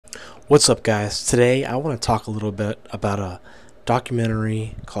What's up, guys? Today I want to talk a little bit about a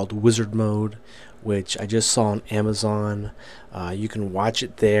documentary called Wizard Mode, which I just saw on Amazon. You can watch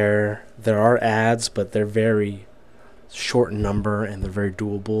it there. There are ads, but they're very short in number and they're very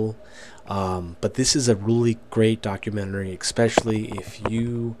doable. But this is a really great documentary, especially if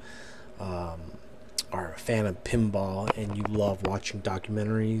you are a fan of pinball and you love watching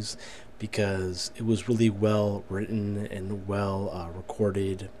documentaries, because it was really well written and well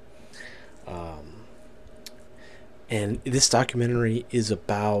recorded. Um, and this documentary is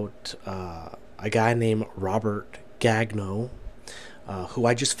about a guy named Robert Gagno, who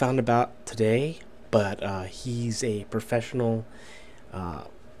I just found about today. But he's a professional uh,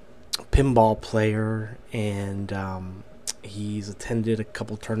 pinball player, and he's attended a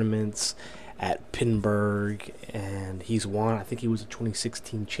couple tournaments at Pinburg, and he's won. I think he was a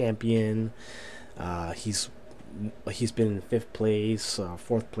 2016 champion. He's been in fifth place,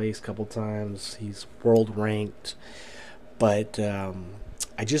 fourth place a couple times. He's world ranked, but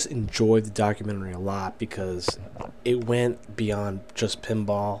I just enjoyed the documentary a lot because it went beyond just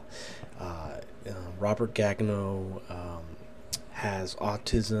pinball. Robert Gagno has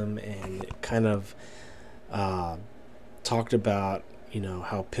autism, and kind of uh, talked about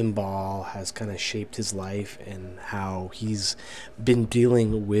how pinball has kind of shaped his life and how he's been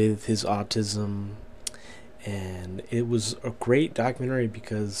dealing with his autism. And it was a great documentary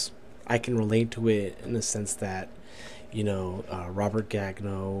because I can relate to it in the sense that Robert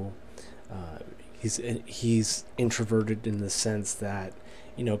Gagno, uh, he's introverted in the sense that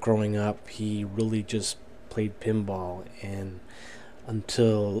growing up he really just played pinball, and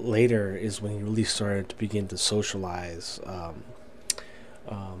until later is when he really started to begin to socialize,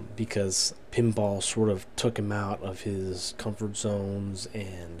 because pinball sort of took him out of his comfort zones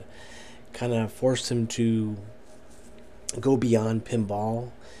and kind of forced him to go beyond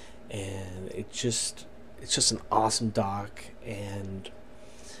pinball. And it's just an awesome doc, and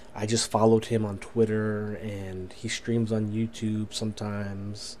I just followed him on Twitter, and he streams on YouTube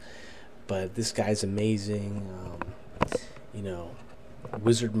sometimes. But this guy's amazing. You know,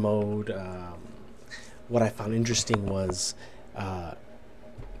 Wizard Mode. What I found interesting was uh,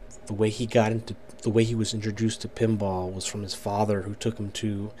 the way he was introduced to pinball was from his father, who took him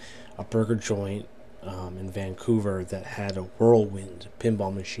to a burger joint in Vancouver that had a Whirlwind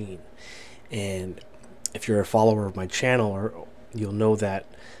pinball machine. And if you're a follower of my channel, or you'll know that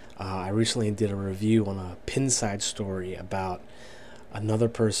I recently did a review on a Pinside story about another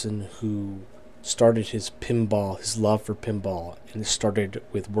person who started his love for pinball, and it started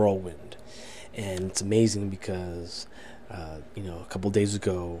with Whirlwind. And it's amazing because a couple days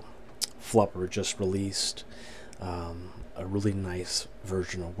ago, Flupper just released a really nice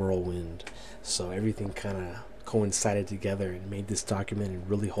version of Whirlwind. So everything kind of coincided together and made this documentary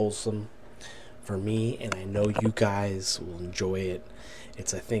really wholesome for me, and I know you guys will enjoy it.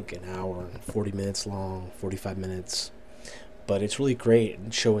 It's, I think, an hour and 40 minutes long, 45 minutes, but it's really great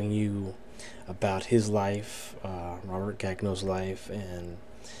in showing you about his life, Robert Gagno's life, and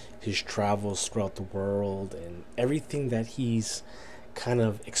his travels throughout the world, and everything that he's kind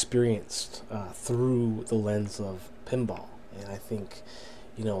of experienced through the lens of pinball. And I think,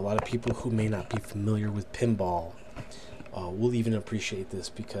 a lot of people who may not be familiar with pinball will even appreciate this,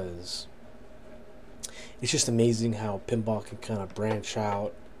 because it's just amazing how pinball can kind of branch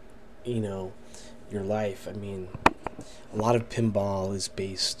out, your life. I mean, a lot of pinball is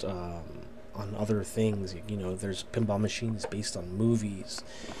based on other things. There's pinball machines based on movies,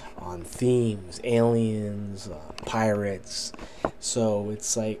 on themes, aliens, pirates. So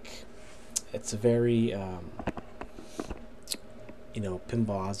it's like, it's a very,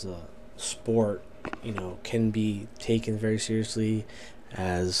 pinball as a sport, can be taken very seriously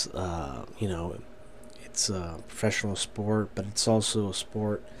as, it's a professional sport, but it's also a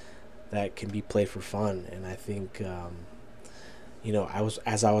sport that can be played for fun. And I think,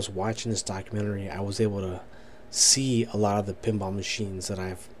 as I was watching this documentary, I was able to see a lot of the pinball machines that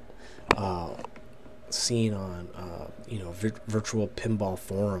I've seen on, virtual pinball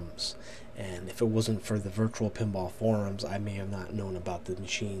forums. And if it wasn't for the virtual pinball forums, I may have not known about the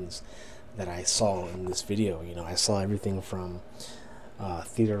machines that I saw in this video. I saw everything from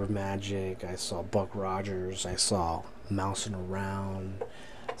Theater of Magic, I saw Buck Rogers, I saw Mousing Around,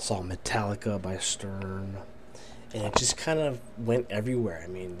 saw Metallica by Stern, and it just kind of went everywhere. I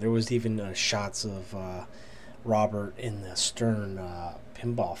mean, there was even shots of Robert in the Stern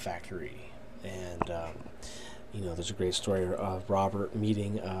pinball factory, and there's a great story of Robert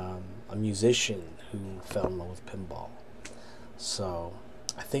meeting a musician who fell in love with pinball. So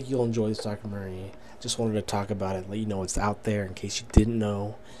I think you'll enjoy this documentary. Just wanted to talk about it, let you know it's out there in case you didn't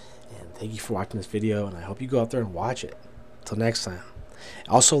know, And thank you for watching this video, and I hope you go out there and watch it. Until next time.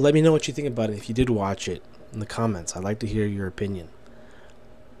 Also, let me know what you think about it if you did watch it in the comments. I'd like to hear your opinion.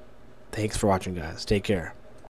 Thanks for watching, guys. Take care.